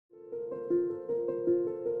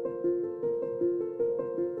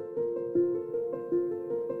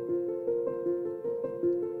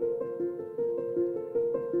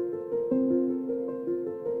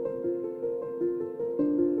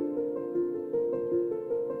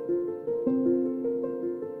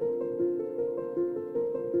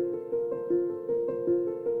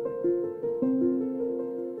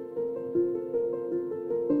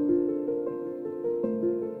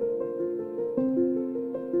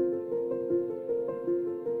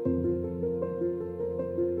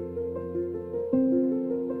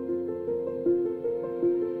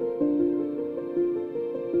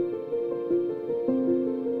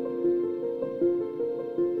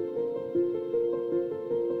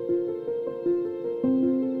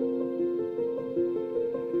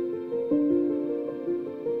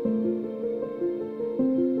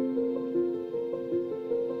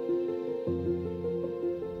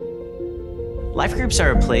Life groups are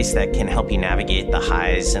a place that can help you navigate the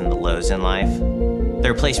highs and the lows in life.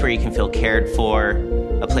 They're a place where you can feel cared for,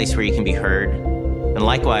 a place where you can be heard. And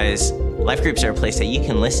likewise, life groups are a place that you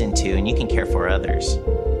can listen to and you can care for others.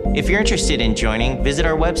 If you're interested in joining, visit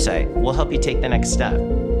our website. We'll help you take the next step.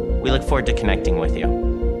 We look forward to connecting with you.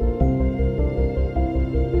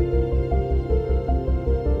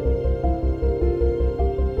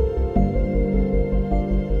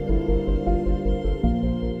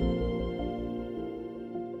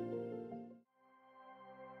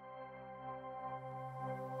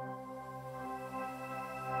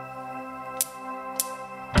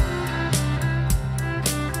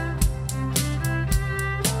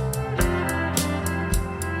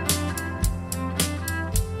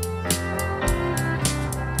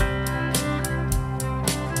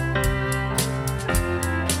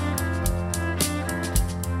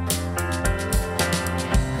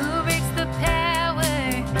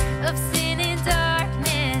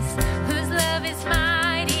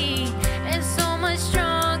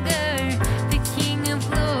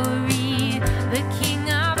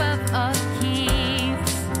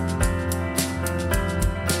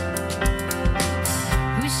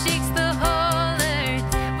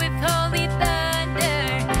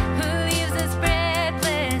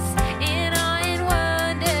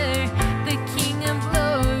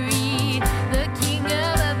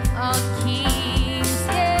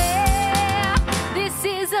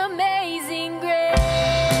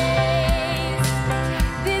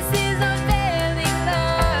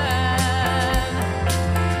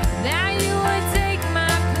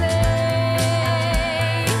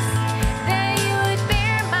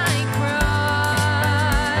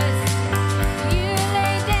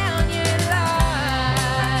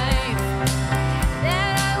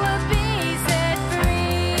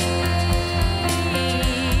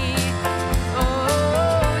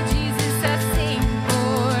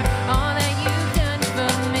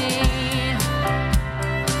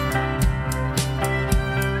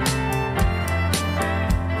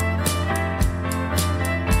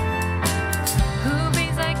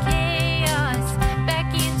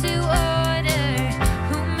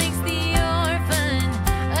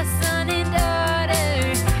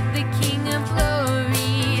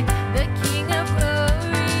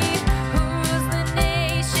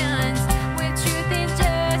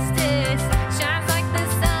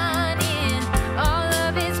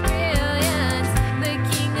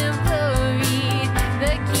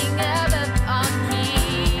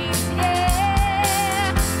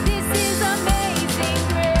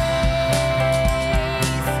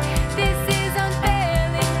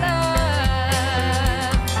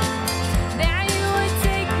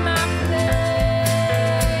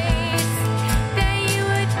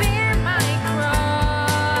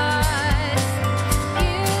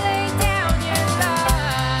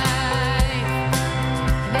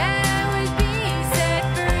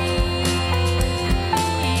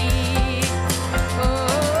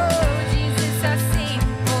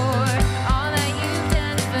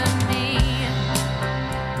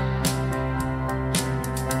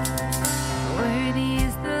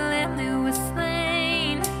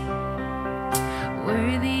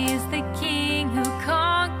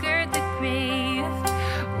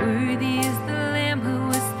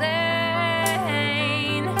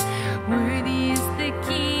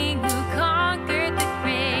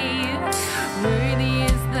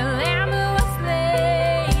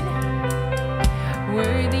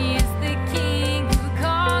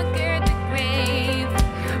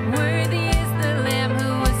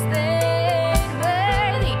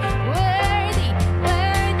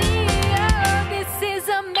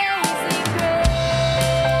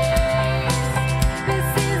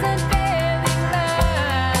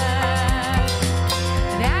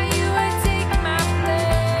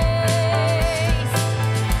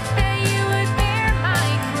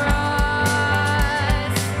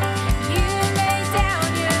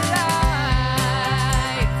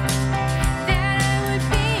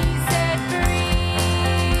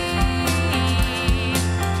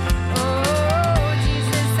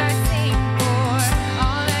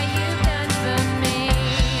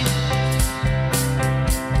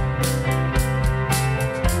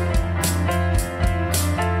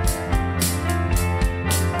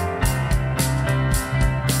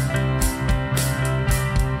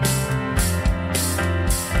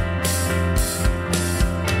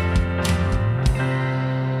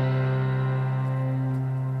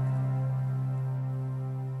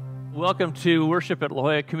 Welcome to worship at La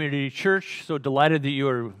Jolla Community Church. So delighted that you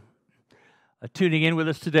are tuning in with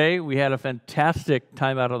us today. We had a fantastic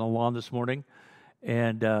time out on the lawn this morning,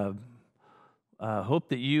 and Hope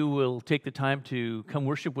that you will take the time to come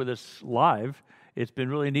worship with us live. It's been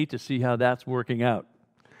really neat to see how that's working out.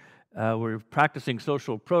 We're practicing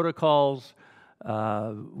social protocols.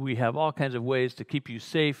 We have all kinds of ways to keep you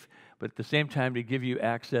safe, but at the same time to give you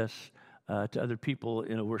access to other people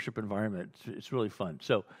in a worship environment. It's really fun.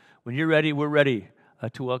 So when you're ready, we're ready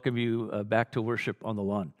to welcome you back to worship on the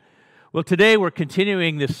lawn. Well, today we're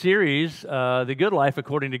continuing this series, The Good Life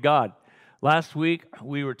According to God. Last week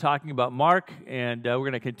we were talking about Mark, and we're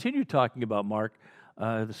going to continue talking about Mark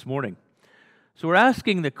this morning. So we're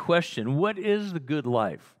asking the question, what is the good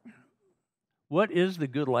life? What is the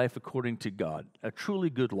good life according to God? A truly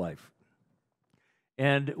good life.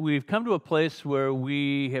 And we've come to a place where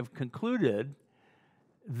we have concluded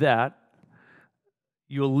that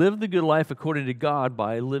you'll live the good life according to God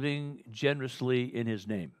by living generously in His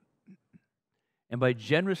name. And by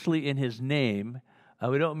generously in His name,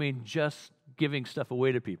 we don't mean just giving stuff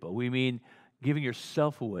away to people. We mean giving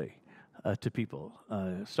yourself away to people,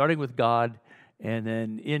 starting with God and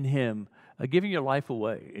then in Him, giving your life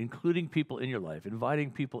away, including people in your life, inviting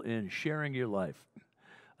people in, sharing your life.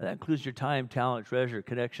 That includes your time, talent, treasure,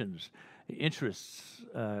 connections, interests,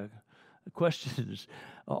 questions,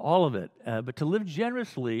 all of it. But to live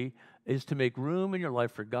generously is to make room in your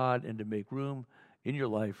life for God and to make room in your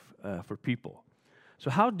life for people. So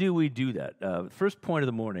how do we do that? First point of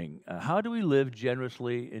the morning, how do we live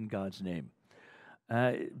generously in God's name?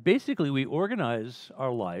 Basically, we organize our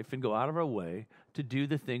life and go out of our way to do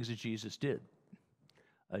the things that Jesus did.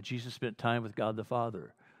 Jesus spent time with God the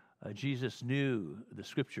Father. Jesus knew the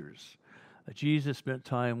Scriptures. Jesus spent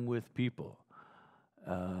time with people.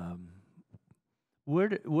 Where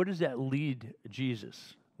does that lead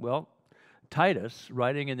Jesus? Well, Titus,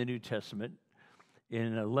 writing in the New Testament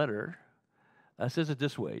in a letter, says it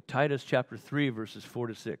this way, Titus chapter 3, verses 4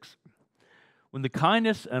 to 6. When the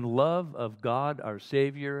kindness and love of God our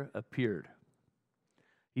Savior appeared,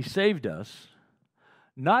 He saved us,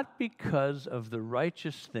 not because of the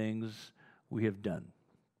righteous things we have done,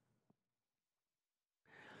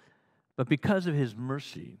 but because of His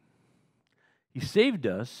mercy. He saved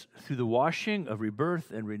us through the washing of rebirth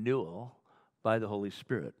and renewal by the Holy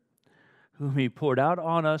Spirit, whom He poured out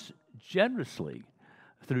on us generously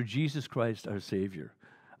through Jesus Christ our Savior.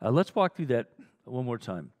 Let's walk through that one more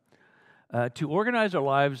time. To organize our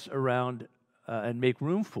lives around and make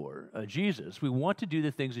room for Jesus, we want to do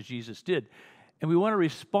the things that Jesus did. And we want to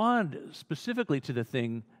respond specifically to the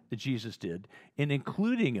thing that Jesus did in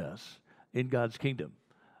including us in God's kingdom.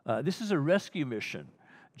 This is a rescue mission.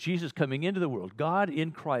 Jesus coming into the world, God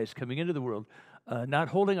in Christ coming into the world, not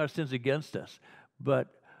holding our sins against us,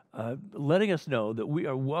 but letting us know that we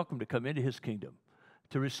are welcome to come into His kingdom,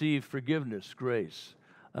 to receive forgiveness, grace,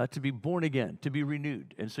 to be born again, to be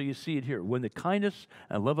renewed. And so you see it here. When the kindness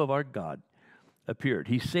and love of our God appeared,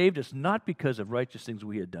 He saved us not because of righteous things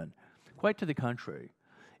we had done. Quite to the contrary.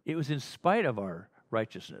 It was in spite of our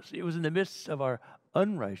righteousness. It was in the midst of our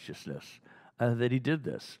unrighteousness that He did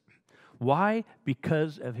this. Why?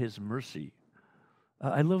 Because of His mercy.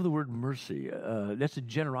 I love the word mercy. That's a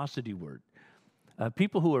generosity word.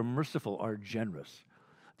 People who are merciful are generous.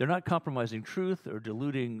 They're not compromising truth or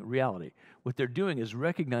diluting reality. What they're doing is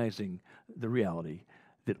recognizing the reality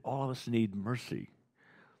that all of us need mercy.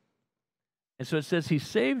 And so it says He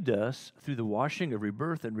saved us through the washing of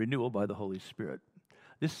rebirth and renewal by the Holy Spirit.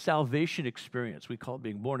 This salvation experience, we call it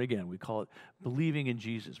being born again. We call it believing in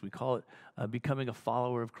Jesus. We call it becoming a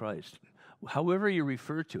follower of Christ. However you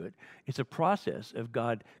refer to it, it's a process of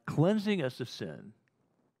God cleansing us of sin,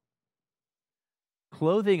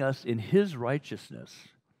 clothing us in His righteousness,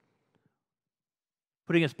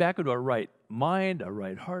 putting us back into our right mind, our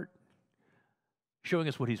right heart, showing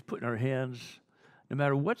us what He's put in our hands. No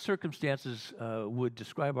matter what circumstances would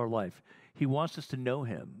describe our life, He wants us to know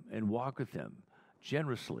Him and walk with Him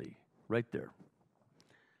generously right there.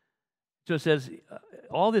 So it says,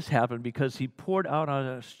 all this happened because He poured out on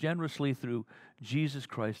us generously through Jesus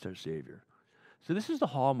Christ our Savior. So this is the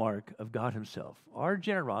hallmark of God Himself. Our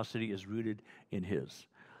generosity is rooted in His.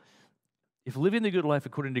 If living the good life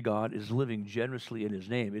according to God is living generously in His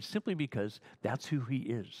name, it's simply because that's who He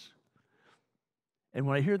is. And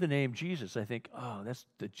when I hear the name Jesus, I think, oh, that's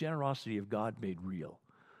the generosity of God made real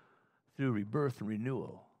through rebirth and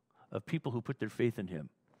renewal of people who put their faith in Him.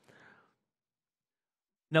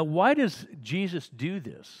 Now, why does Jesus do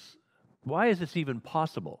this? Why is this even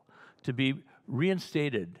possible to be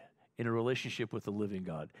reinstated in a relationship with the living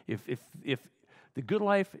God? If the good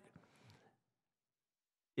life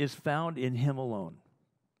is found in Him alone,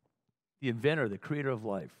 the inventor, the creator of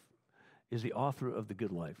life, is the author of the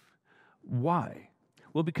good life. Why?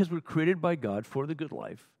 Well, because we're created by God for the good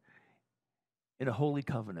life, in a holy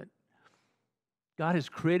covenant. God has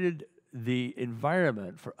created the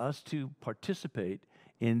environment for us to participate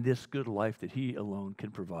in this good life that he alone can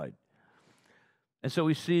provide. And so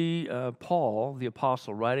we see Paul, the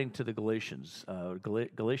apostle, writing to the Galatians.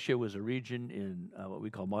 Galatia was a region in what we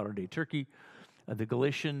call modern-day Turkey. The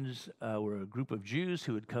Galatians were a group of Jews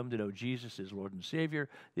who had come to know Jesus as Lord and Savior.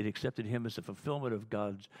 They'd accepted him as a fulfillment of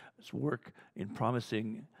God's work in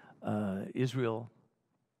promising Israel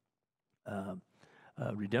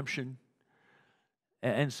redemption.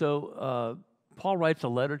 And so Paul writes a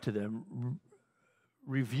letter to them,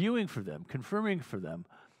 reviewing for them, confirming for them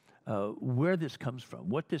where this comes from,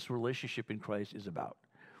 what this relationship in Christ is about.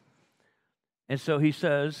 And so he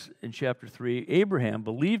says in chapter 3, Abraham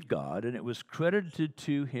believed God, and it was credited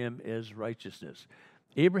to him as righteousness.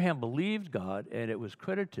 Abraham believed God, and it was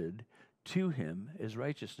credited to him as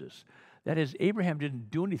righteousness. That is, Abraham didn't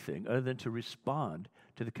do anything other than to respond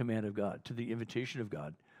to the command of God, to the invitation of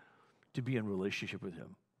God, to be in relationship with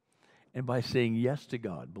him. And by saying yes to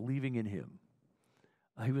God, believing in him,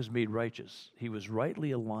 he was made righteous. He was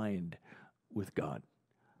rightly aligned with God.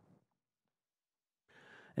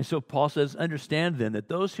 And so Paul says, understand then that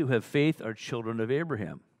those who have faith are children of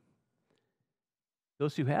Abraham.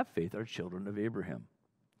 Those who have faith are children of Abraham.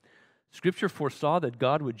 Scripture foresaw that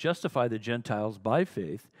God would justify the Gentiles by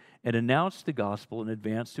faith and announce the gospel in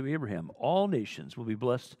advance to Abraham. All nations will be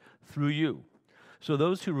blessed through you. So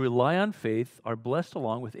those who rely on faith are blessed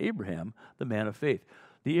along with Abraham, the man of faith.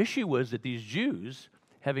 The issue was that these Jews,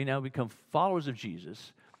 having now become followers of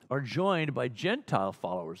Jesus, are joined by Gentile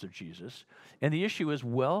followers of Jesus. And the issue is,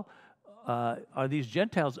 well, are these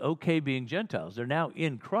Gentiles okay being Gentiles? They're now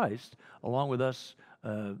in Christ, along with us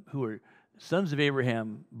who are sons of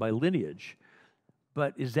Abraham by lineage.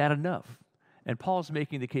 But is that enough? And Paul's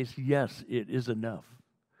making the case, yes, it is enough.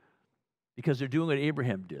 Because they're doing what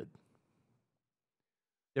Abraham did.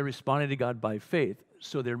 They're responding to God by faith,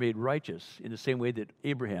 so they're made righteous in the same way that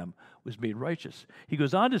Abraham was made righteous. He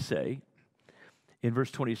goes on to say, in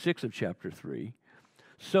verse 26 of chapter 3,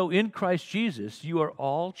 so in Christ Jesus you are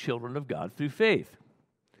all children of God through faith.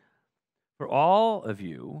 For all of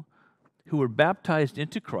you who were baptized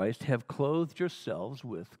into Christ have clothed yourselves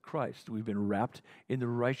with Christ. We've been wrapped in the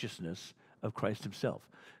righteousness of Christ himself.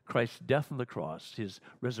 Christ's death on the cross, his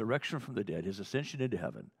resurrection from the dead, his ascension into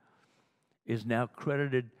heaven, is now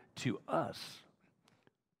credited to us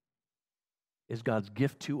as God's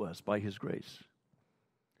gift to us by his grace.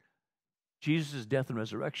 Jesus' death and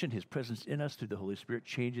resurrection, his presence in us through the Holy Spirit,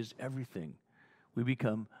 changes everything. We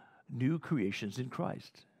become new creations in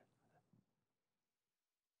Christ.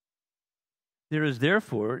 There is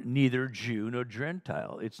therefore neither Jew nor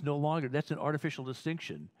Gentile. It's no longer, that's an artificial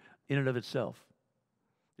distinction in and of itself.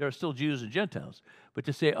 There are still Jews and Gentiles, but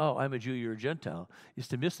to say, oh, I'm a Jew, you're a Gentile, is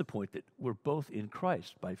to miss the point that we're both in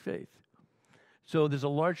Christ by faith. So there's a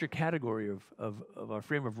larger category of our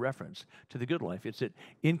frame of reference to the good life. It's that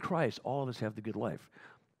in Christ, all of us have the good life,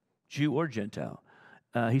 Jew or Gentile.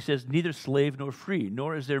 He says, neither slave nor free,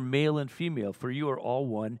 nor is there male and female, for you are all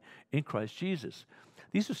one in Christ Jesus.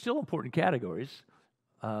 These are still important categories.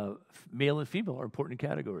 Male and female are important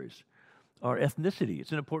categories. Our ethnicity,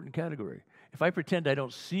 it's an important category. If I pretend I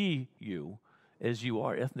don't see you as you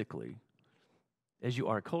are ethnically, as you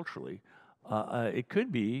are culturally, it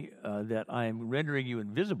could be that I'm rendering you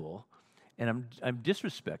invisible, and I'm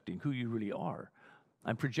disrespecting who you really are.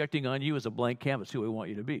 I'm projecting on you as a blank canvas who I want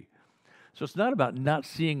you to be. So it's not about not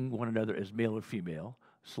seeing one another as male or female,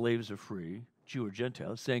 slaves or free, Jew or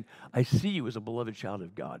Gentile. It's saying, I see you as a beloved child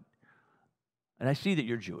of God. And I see that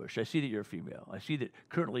you're Jewish. I see that you're a female. I see that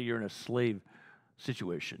currently you're in a slave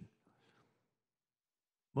situation.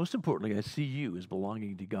 Most importantly, I see you as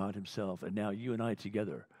belonging to God himself. And now you and I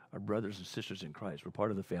together are brothers and sisters in Christ. We're part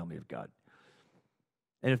of the family of God.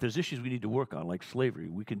 And if there's issues we need to work on, like slavery,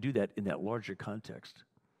 we can do that in that larger context.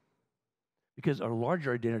 Because our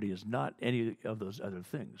larger identity is not any of those other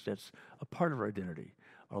things. That's a part of our identity.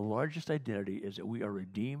 Our largest identity is that we are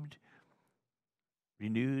redeemed,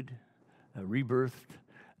 renewed, rebirthed,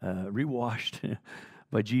 rewashed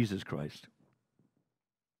by Jesus Christ.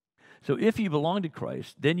 So if you belong to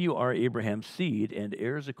Christ, then you are Abraham's seed and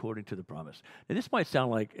heirs according to the promise. Now, this might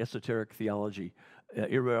sound like esoteric theology,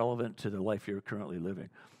 irrelevant to the life you're currently living.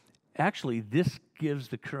 Actually, this gives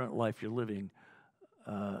the current life you're living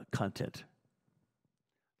content.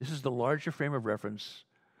 This is the larger frame of reference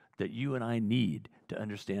that you and I need to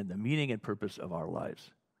understand the meaning and purpose of our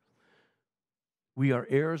lives. We are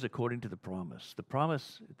heirs according to the promise. The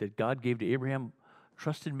promise that God gave to Abraham,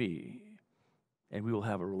 trust in me, and we will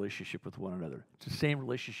have a relationship with one another. It's the same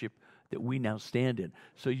relationship that we now stand in.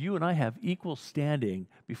 So you and I have equal standing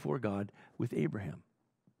before God with Abraham.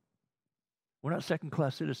 We're not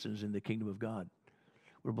second-class citizens in the kingdom of God.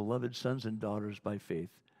 We're beloved sons and daughters by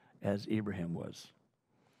faith, as Abraham was.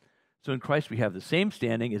 So in Christ, we have the same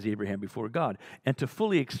standing as Abraham before God. And to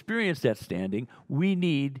fully experience that standing, we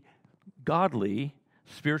need godly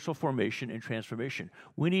spiritual formation and transformation.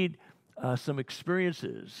 We need some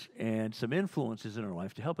experiences and some influences in our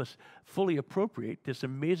life to help us fully appropriate this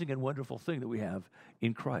amazing and wonderful thing that we have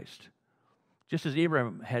in Christ. Just as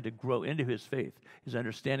Abraham had to grow into his faith, his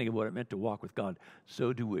understanding of what it meant to walk with God,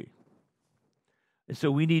 so do we. And so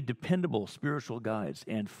we need dependable spiritual guides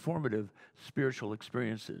and formative spiritual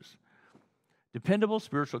experiences. Dependable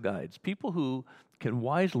spiritual guides, people who can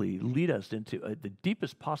wisely lead us into the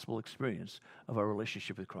deepest possible experience of our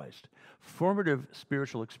relationship with Christ. Formative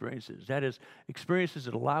spiritual experiences, that is, experiences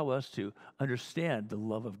that allow us to understand the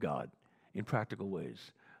love of God in practical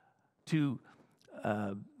ways, to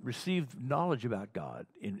receive knowledge about God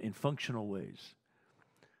in functional ways,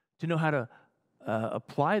 to know how to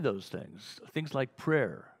apply those things like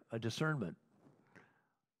prayer, discernment,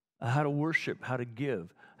 how to worship, how to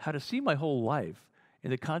give, how to see my whole life in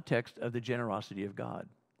the context of the generosity of God,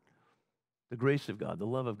 the grace of God, the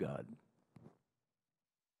love of God.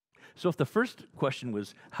 So if the first question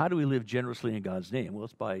was, how do we live generously in God's name? Well,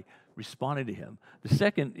 it's by responding to Him. The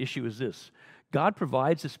second issue is this: God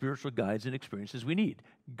provides the spiritual guides and experiences we need.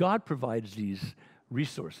 God provides these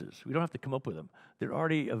resources. We don't have to come up with them. They're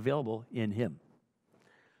already available in Him.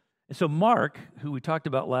 And so Mark, who we talked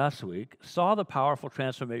about last week, saw the powerful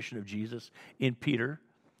transformation of Jesus in Peter,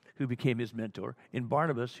 who became his mentor, in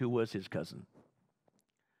Barnabas, who was his cousin,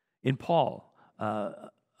 in Paul,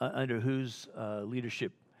 under whose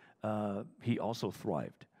leadership he also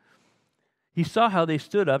thrived. He saw how they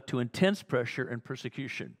stood up to intense pressure and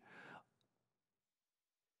persecution.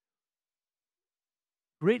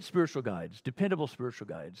 Great spiritual guides, dependable spiritual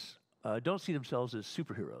guides, don't see themselves as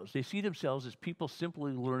superheroes. They see themselves as people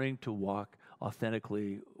simply learning to walk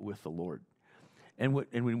authentically with the Lord. And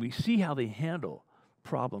when we see how they handle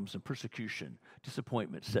problems and persecution,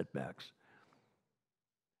 disappointment, setbacks,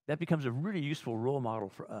 that becomes a really useful role model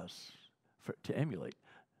for us to emulate.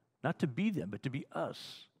 Not to be them, but to be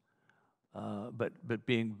us, but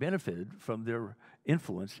being benefited from their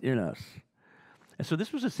influence in us. And so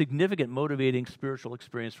this was a significant motivating spiritual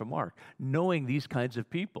experience for Mark, knowing these kinds of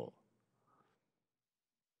people.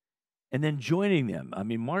 And then joining them. I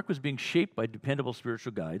mean, Mark was being shaped by dependable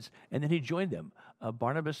spiritual guides, and then he joined them.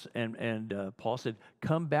 Barnabas and Paul said,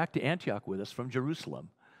 come back to Antioch with us from Jerusalem,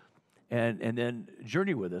 and then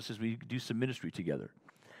journey with us as we do some ministry together.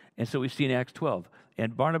 And so we see in Acts 12,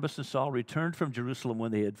 and Barnabas and Saul returned from Jerusalem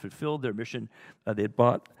when they had fulfilled their mission. They had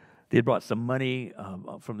brought some money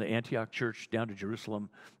from the Antioch church down to Jerusalem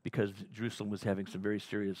because Jerusalem was having some very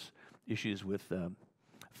serious issues with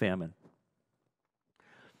famine.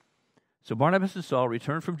 So Barnabas and Saul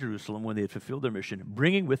returned from Jerusalem when they had fulfilled their mission,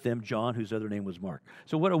 bringing with them John, whose other name was Mark.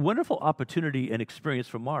 So what a wonderful opportunity and experience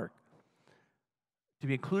for Mark to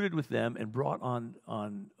be included with them and brought on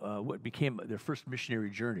what became their first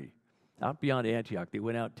missionary journey. Out beyond Antioch, they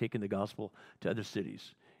went out taking the gospel to other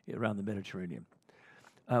cities around the Mediterranean.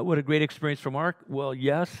 What a great experience for Mark. Well,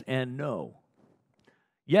 yes and no.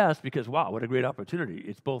 Yes, because wow, what a great opportunity.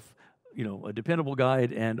 It's both, a dependable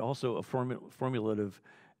guide and also a formative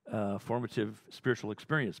spiritual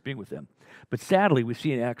experience being with them. But sadly, we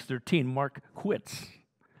see in Acts 13, Mark quits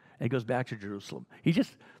and goes back to Jerusalem. He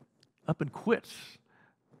just up and quits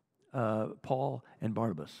Paul and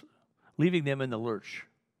Barnabas, leaving them in the lurch.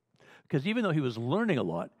 Because even though he was learning a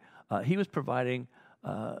lot, he was providing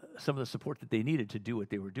some of the support that they needed to do what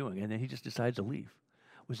they were doing. And then he just decides to leave.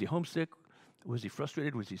 Was he homesick? Was he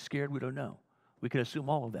frustrated? Was he scared? We don't know. We can assume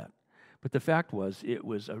all of that. But the fact was, it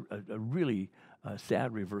was a really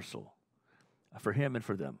sad reversal for him and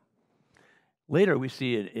for them. Later, we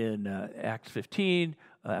see it in Acts 15,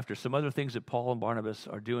 after some other things that Paul and Barnabas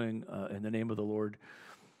are doing in the name of the Lord,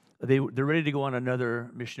 they're ready to go on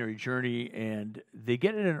another missionary journey, and they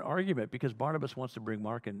get in an argument because Barnabas wants to bring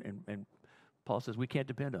Mark, and Paul says, we can't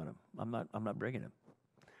depend on him. I'm not bringing him.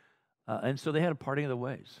 And so they had a parting of the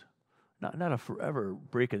ways. Not a forever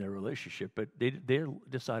break in their relationship, but they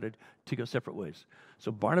decided to go separate ways.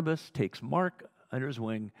 So Barnabas takes Mark under his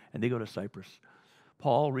wing, and they go to Cyprus.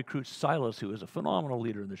 Paul recruits Silas, who is a phenomenal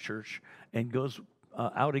leader in the church, and goes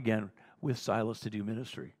out again with Silas to do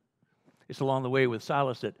ministry. It's along the way with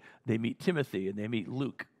Silas that they meet Timothy, and they meet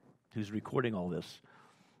Luke, who's recording all this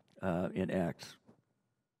in Acts.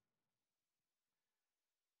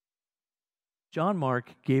 John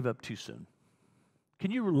Mark gave up too soon. Can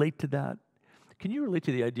you relate to that? Can you relate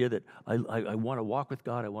to the idea that I want to walk with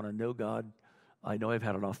God, I want to know God, I know I've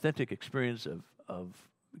had an authentic experience of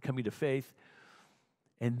coming to faith,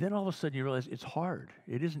 and then all of a sudden you realize it's hard,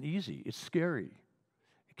 it isn't easy, it's scary,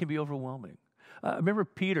 it can be overwhelming. I remember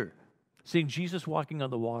Peter seeing Jesus walking on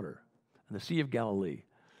the water in the Sea of Galilee.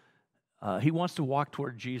 He wants to walk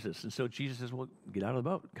toward Jesus, and so Jesus says, well, get out of the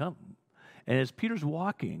boat, come. And as Peter's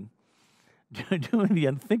walking, doing the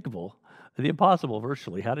unthinkable, the impossible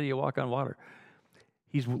virtually, how do you walk on water?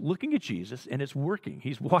 He's looking at Jesus, and it's working.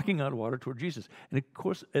 He's walking on water toward Jesus. And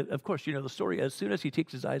of course, you know the story. As soon as he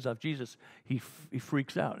takes his eyes off Jesus, he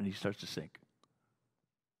freaks out, and he starts to sink.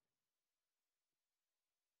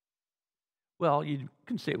 Well, you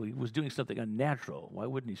can say he was doing something unnatural. Why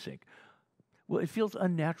wouldn't he sink? Well, it feels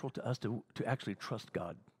unnatural to us to actually trust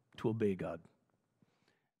God, to obey God.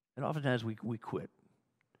 And oftentimes we quit.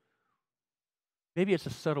 Maybe it's a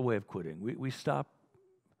subtle way of quitting. We stop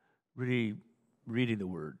really reading the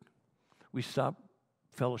Word. We stop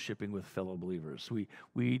fellowshipping with fellow believers.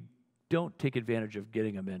 We don't take advantage of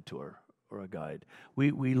getting a mentor or a guide.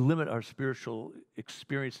 We limit our spiritual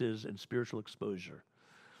experiences and spiritual exposure.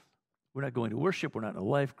 We're not going to worship. We're not in a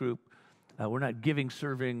life group. We're not giving,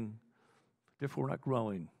 serving. Therefore, we're not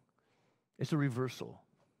growing. It's a reversal.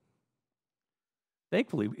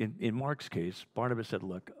 Thankfully, in Mark's case, Barnabas said,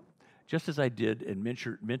 look, just as I did and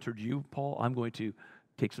mentored you, Paul, I'm going to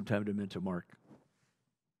take some time to mentor Mark.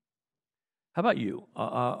 How about you?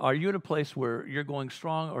 Are you in a place where you're going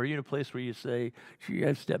strong, or are you in a place where you say, gee,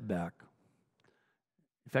 I've stepped back?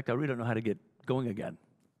 In fact, I really don't know how to get going again,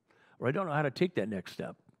 or I don't know how to take that next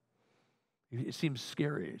step. It seems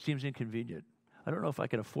scary. It seems inconvenient. I don't know if I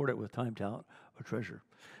can afford it with time, talent, or treasure.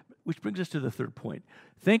 Which brings us to the third point.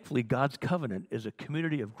 Thankfully, God's covenant is a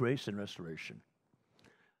community of grace and restoration.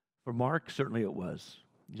 For Mark, certainly it was.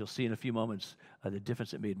 You'll see in a few moments the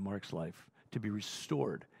difference it made in Mark's life to be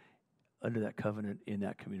restored under that covenant in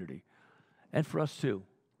that community. And for us too.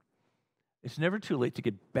 It's never too late to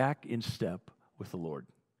get back in step with the Lord.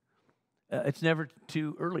 It's never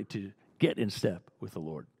too early to get in step with the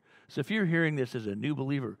Lord. So if you're hearing this as a new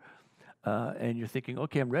believer and you're thinking,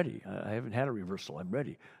 okay, I'm ready. I haven't had a reversal. I'm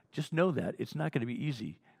ready. Just know that it's not going to be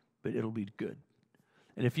easy, but it'll be good.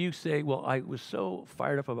 And if you say, well, I was so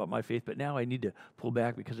fired up about my faith, but now I need to pull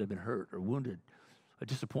back because I've been hurt or wounded or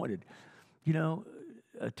disappointed,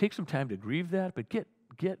 take some time to grieve that, but get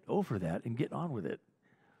over that and get on with it.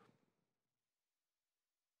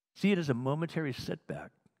 See it as a momentary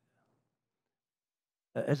setback,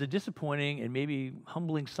 as a disappointing and maybe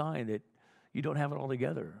humbling sign that you don't have it all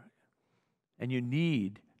together. And you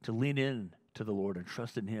need to lean in to the Lord and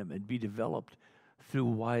trust in Him and be developed through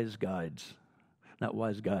wise guides. Not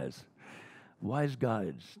wise guys. Wise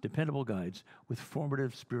guides, dependable guides with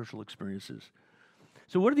formative spiritual experiences.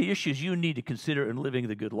 So what are the issues you need to consider in living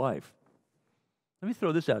the good life? Let me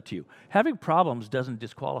throw this out to you. Having problems doesn't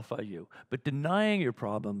disqualify you, but denying your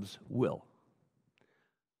problems will.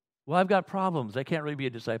 Well, I've got problems. I can't really be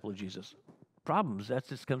a disciple of Jesus. Problems, that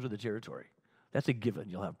just comes with the territory. That's a given.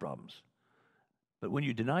 You'll have problems. But when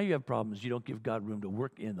you deny you have problems, you don't give God room to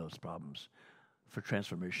work in those problems for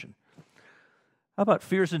transformation. How about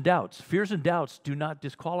fears and doubts? Fears and doubts do not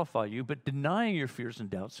disqualify you, but denying your fears and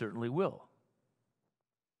doubts certainly will.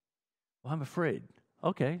 Well, I'm afraid.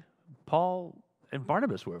 Okay, Paul and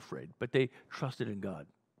Barnabas were afraid, but they trusted in God.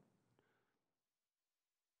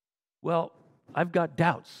 Well, I've got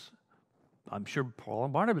doubts. I'm sure Paul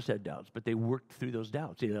and Barnabas had doubts, but they worked through those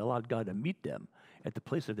doubts. They allowed God to meet them at the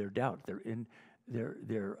place of their doubt, their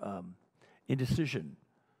indecision,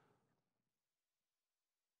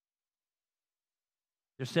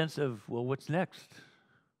 their sense of, well, what's next?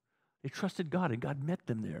 They trusted God, and God met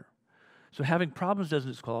them there. So having problems doesn't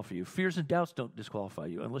disqualify you. Fears and doubts don't disqualify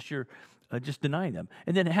you unless you're just denying them.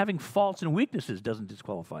 And then having faults and weaknesses doesn't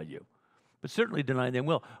disqualify you. But certainly denying them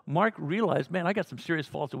will. Mark realized, man, I got some serious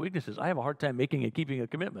faults and weaknesses. I have a hard time making and keeping a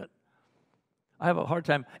commitment. I have a hard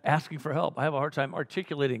time asking for help. I have a hard time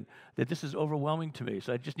articulating that this is overwhelming to me,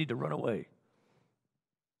 so I just need to run away.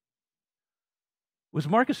 Was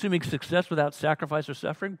Mark assuming success without sacrifice or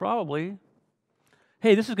suffering? Probably.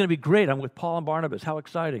 Hey, this is going to be great. I'm with Paul and Barnabas. How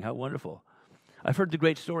exciting. How wonderful. I've heard the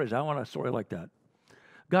great stories. I want a story like that.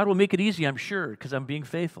 God will make it easy, I'm sure, because I'm being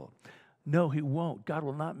faithful. No, He won't. God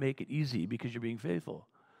will not make it easy because you're being faithful.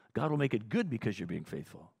 God will make it good because you're being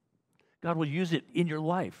faithful. God will use it in your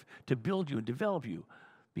life to build you and develop you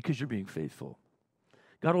because you're being faithful.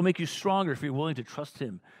 God will make you stronger if you're willing to trust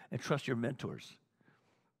Him and trust your mentors.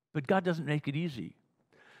 But God doesn't make it easy.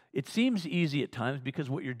 It seems easy at times because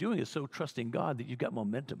what you're doing is so trusting God that you've got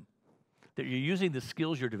momentum, that you're using the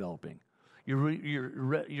skills you're developing. You're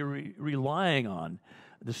relying on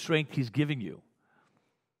the strength he's giving you.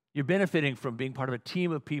 You're benefiting from being part of a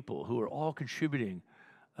team of people who are all contributing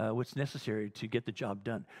what's necessary to get the job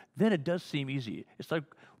done. Then it does seem easy. It's like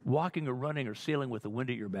walking or running or sailing with the wind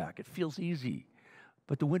at your back. It feels easy,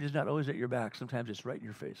 but the wind is not always at your back. Sometimes it's right in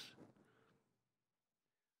your face.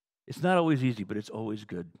 It's not always easy, but it's always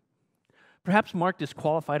good. Perhaps Mark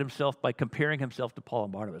disqualified himself by comparing himself to Paul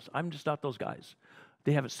and Barnabas. I'm just not those guys.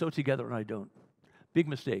 They have it so together and I don't. Big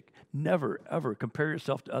mistake. Never, ever compare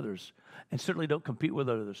yourself to others, and certainly don't compete with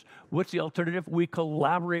others. What's the alternative? We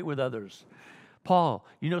collaborate with others. Paul,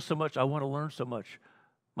 you know so much. I want to learn so much.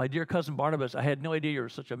 My dear cousin Barnabas, I had no idea you were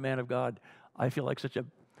such a man of God. I feel like such a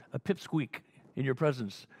pipsqueak in your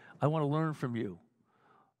presence. I want to learn from you.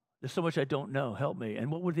 There's so much I don't know. Help me. And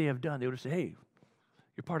what would they have done? They would have said, hey,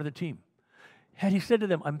 you're part of the team. Had he said to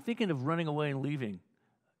them, I'm thinking of running away and leaving,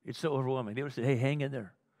 it's so overwhelming. They would have said, hey, hang in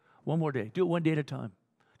there. One more day. Do it one day at a time.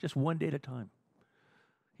 Just one day at a time.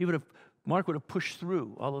 Mark would have pushed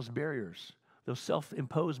through all those barriers, those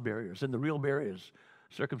self-imposed barriers and the real barriers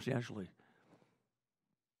circumstantially.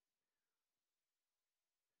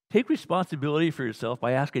 Take responsibility for yourself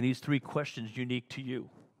by asking these 3 questions unique to you.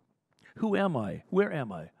 Who am I? Where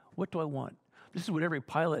am I? What do I want? This is what every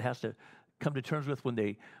pilot has to come to terms with when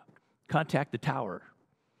they contact the tower.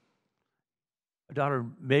 My daughter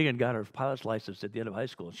Megan got her pilot's license at the end of high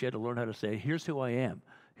school, and she had to learn how to say, here's who I am.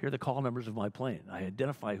 Here are the call numbers of my plane. I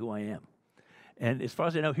identify who I am. And as far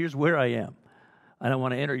as I know, here's where I am. And I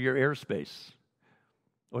want to enter your airspace.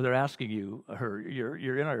 Or they're asking you're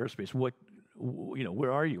in our airspace.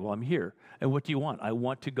 Where are you? Well, I'm here. And what do you want? I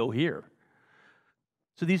want to go here.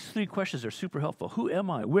 So these 3 questions are super helpful. Who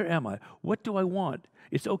am I? Where am I? What do I want?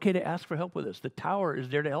 It's okay to ask for help with this. The tower is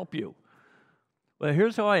there to help you. Well,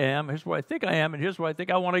 here's who I am, here's where I think I am, and here's where I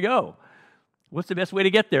think I want to go. What's the best way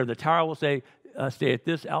to get there? The tower will say, stay at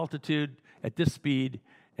this altitude, at this speed,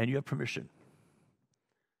 and you have permission.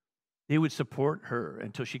 They would support her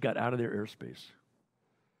until she got out of their airspace.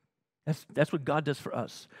 That's what God does for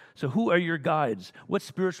us. So who are your guides? What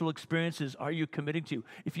spiritual experiences are you committing to?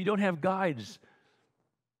 If you don't have guides,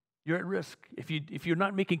 you're at risk. If you're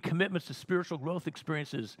not making commitments to spiritual growth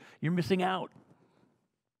experiences, you're missing out.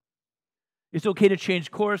 It's okay to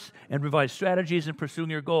change course and revise strategies in pursuing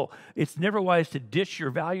your goal. It's never wise to ditch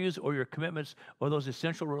your values or your commitments or those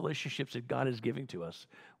essential relationships that God is giving to us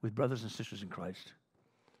with brothers and sisters in Christ.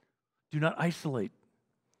 Do not isolate.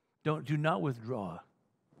 Do not withdraw.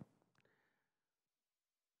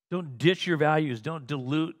 Don't ditch your values. Don't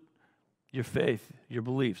dilute your faith, your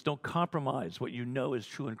beliefs. Don't compromise what you know is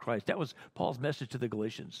true in Christ. That was Paul's message to the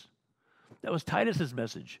Galatians. That was Titus's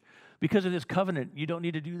message. Because of this covenant, you don't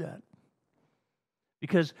need to do that.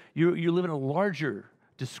 Because you live in a larger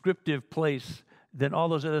descriptive place than all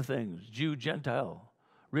those other things. Jew, Gentile,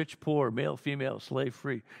 rich, poor, male, female, slave,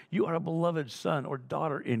 free. You are a beloved son or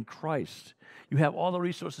daughter in Christ. You have all the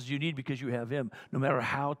resources you need because you have him, no matter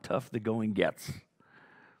how tough the going gets.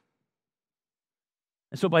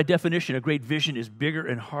 And so by definition, a great vision is bigger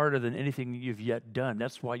and harder than anything you've yet done.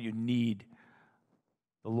 That's why you need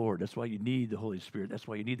the Lord. That's why you need the Holy Spirit. That's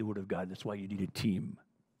why you need the Word of God. That's why you need a team.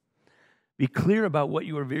 Be clear about what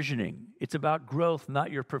you are visioning. It's about growth,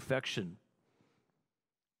 not your perfection.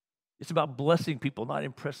 It's about blessing people, not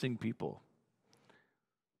impressing people.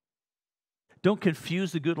 Don't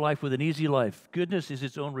confuse the good life with an easy life. Goodness is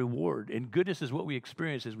its own reward, and goodness is what we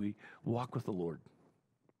experience as we walk with the Lord.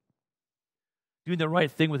 Doing the right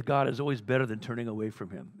thing with God is always better than turning away from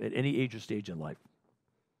him at any age or stage in life.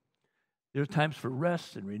 There are times for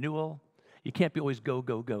rest and renewal. You can't be always go,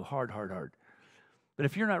 go, go, hard, hard, hard. But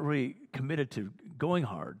if you're not really committed to going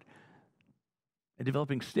hard and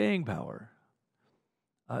developing staying power,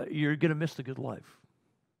 you're going to miss the good life.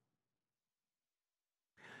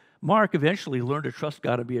 Mark eventually learned to trust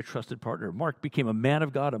God and be a trusted partner. Mark became a man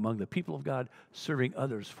of God among the people of God, serving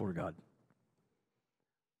others for God.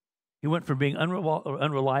 He went from being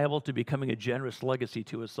unreliable to becoming a generous legacy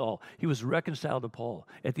to us all. He was reconciled to Paul.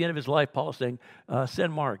 At the end of his life, Paul was saying,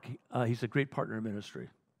 send Mark. He's a great partner in ministry.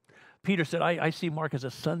 Peter said, I see Mark as a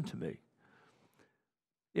son to me.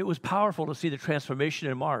 It was powerful to see the transformation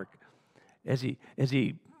in Mark as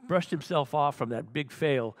he brushed himself off from that big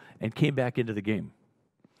fail and came back into the game.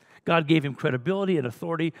 God gave him credibility and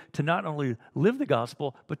authority to not only live the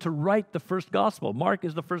gospel, but to write the first gospel. Mark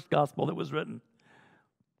is the first gospel that was written.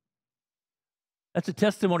 That's a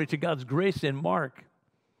testimony to God's grace in Mark.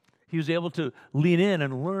 He was able to lean in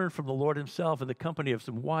and learn from the Lord himself in the company of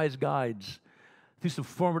some wise guides through some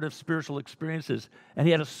formative spiritual experiences. And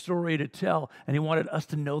he had a story to tell, and he wanted us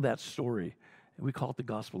to know that story. And we call it the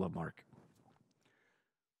Gospel of Mark.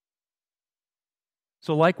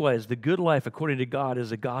 So likewise, the good life according to God is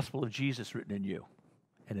the gospel of Jesus written in you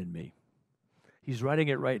and in me. He's writing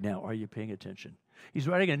it right now. Are you paying attention? He's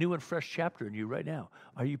writing a new and fresh chapter in you right now.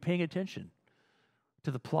 Are you paying attention to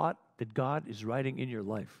the plot that God is writing in your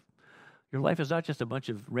life? Your life is not just a bunch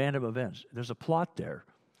of random events. There's a plot there,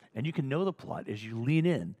 and you can know the plot as you lean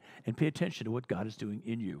in and pay attention to what God is doing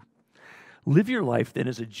in you. Live your life then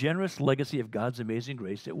as a generous legacy of God's amazing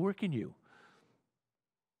grace at work in you.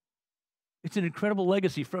 It's an incredible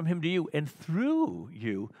legacy from Him to you and through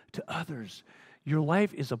you to others. Your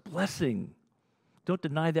life is a blessing. Don't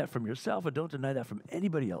deny that from yourself, and don't deny that from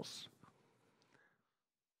anybody else.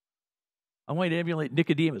 I want you to emulate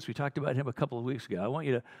Nicodemus. We talked about him a couple of weeks ago. I want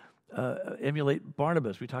you to emulate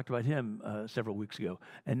Barnabas. We talked about him several weeks ago.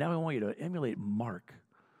 And now I want you to emulate Mark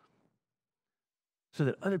so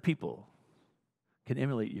that other people can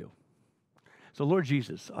emulate you. So, Lord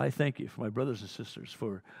Jesus, I thank you for my brothers and sisters,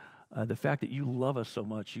 for the fact that you love us so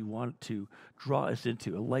much. You want to draw us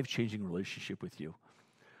into a life-changing relationship with you,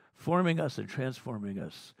 forming us and transforming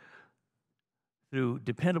us through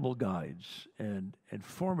dependable guides and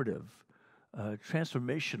formative,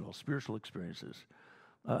 transformational spiritual experiences.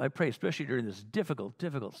 I pray, especially during this difficult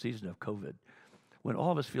season of COVID, when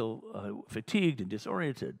all of us feel fatigued and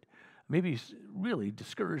disoriented, maybe really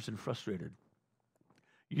discouraged and frustrated,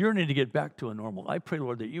 yearning to get back to a normal. I pray,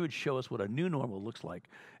 Lord, that you would show us what a new normal looks like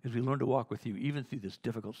as we learn to walk with you, even through this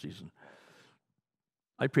difficult season.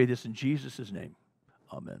 I pray this in Jesus' name.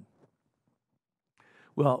 Amen.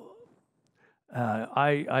 Well,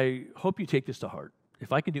 I hope you take this to heart.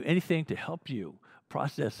 If I can do anything to help you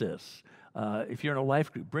process this, if you're in a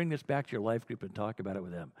life group, bring this back to your life group and talk about it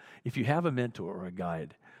with them. If you have a mentor or a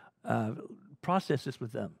guide, process this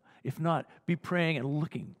with them. If not, be praying and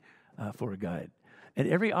looking for a guide. And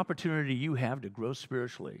every opportunity you have to grow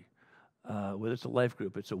spiritually, whether it's a life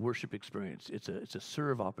group, it's a worship experience, it's a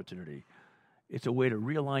serve opportunity, it's a way to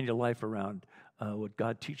realign your life around what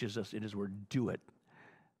God teaches us in His Word. Do it.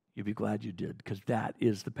 You'll be glad you did, because that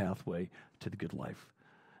is the pathway to the good life.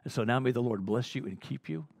 And so now may the Lord bless you and keep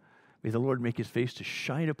you. May the Lord make His face to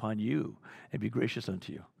shine upon you and be gracious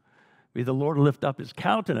unto you. May the Lord lift up His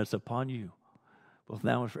countenance upon you, both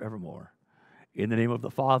now and forevermore. In the name of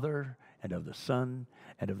the Father, and of the Son,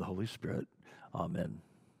 and of the Holy Spirit. Amen.